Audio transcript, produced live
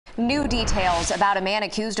New details about a man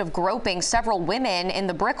accused of groping several women in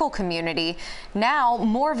the Brickell community. Now,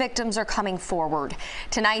 more victims are coming forward.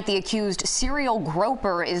 Tonight, the accused serial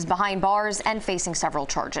groper is behind bars and facing several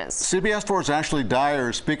charges. CBS 4's Ashley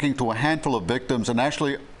Dyer speaking to a handful of victims, and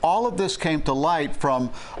actually all of this came to light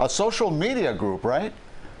from a social media group, right?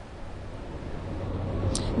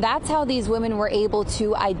 That's how these women were able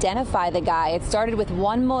to identify the guy. It started with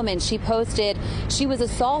one woman. She posted she was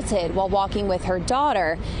assaulted while walking with her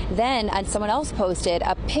daughter. Then someone else posted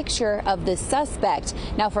a picture of the suspect.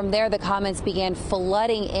 Now from there, the comments began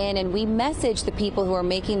flooding in, and we messaged the people who were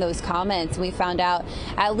making those comments. We found out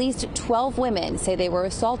at least 12 women say they were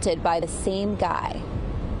assaulted by the same guy.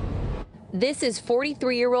 This is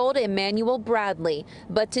 43-year-old Emmanuel Bradley,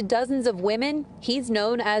 but to dozens of women, he's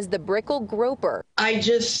known as the Brickell Groper. I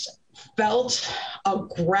just felt a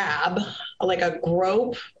grab, like a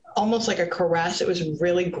grope, almost like a caress. It was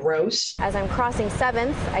really gross. As I'm crossing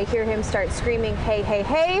 7th, I hear him start screaming, "Hey, hey,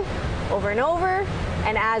 hey," over and over.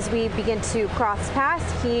 And as we begin to cross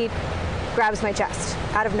past, he grabs my chest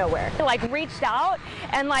out of nowhere. He reached out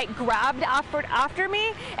and grabbed after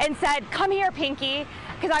me and said, "Come here, Pinky,"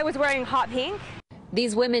 because I was wearing hot pink.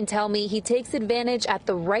 These women tell me he takes advantage at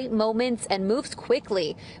the right moments and moves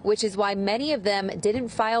quickly, which is why many of them didn't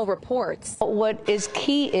file reports. What is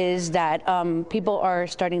key is that people are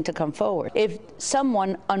starting to come forward. If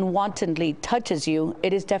someone unwantedly touches you,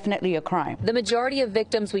 it is definitely a crime. The majority of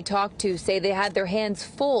victims we talked to say they had their hands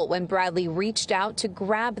full when Bradley reached out to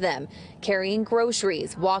grab them, carrying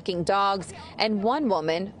groceries, walking dogs, and one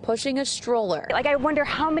woman pushing a stroller. I wonder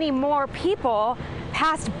how many more people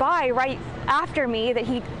passed by right after me that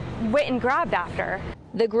he went and grabbed after.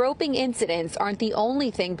 The groping incidents aren't the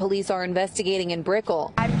only thing police are investigating in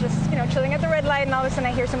Brickell. I'm just, chilling at the red light, and all of a sudden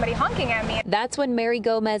I hear somebody honking at me. That's when Mary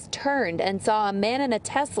Gomez turned and saw a man in a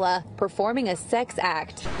Tesla performing a sex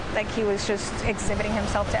act. He was just exhibiting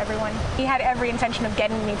himself to everyone. He had every intention of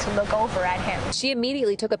getting me to look over at him. She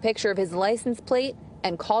immediately took a picture of his license plate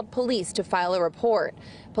and called police to file a report.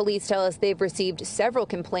 Police tell us they've received several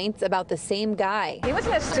complaints about the same guy. He was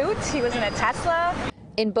in a suit, he was in a Tesla.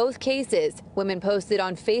 In both cases, women posted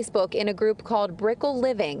on Facebook in a group called Brickell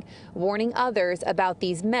Living, warning others about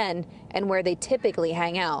these men and where they typically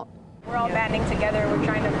hang out. We're all banding together. We're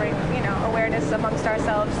trying to bring, awareness amongst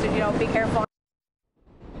ourselves to, be careful.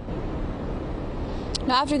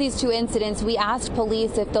 Now, after these two incidents, we asked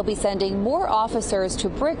police if they'll be sending more officers to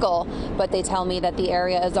Brickell, but they tell me that the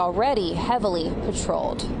area is already heavily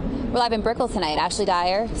patrolled. We're live in Brickell tonight. Ashley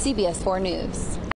Dyer, CBS 4 News.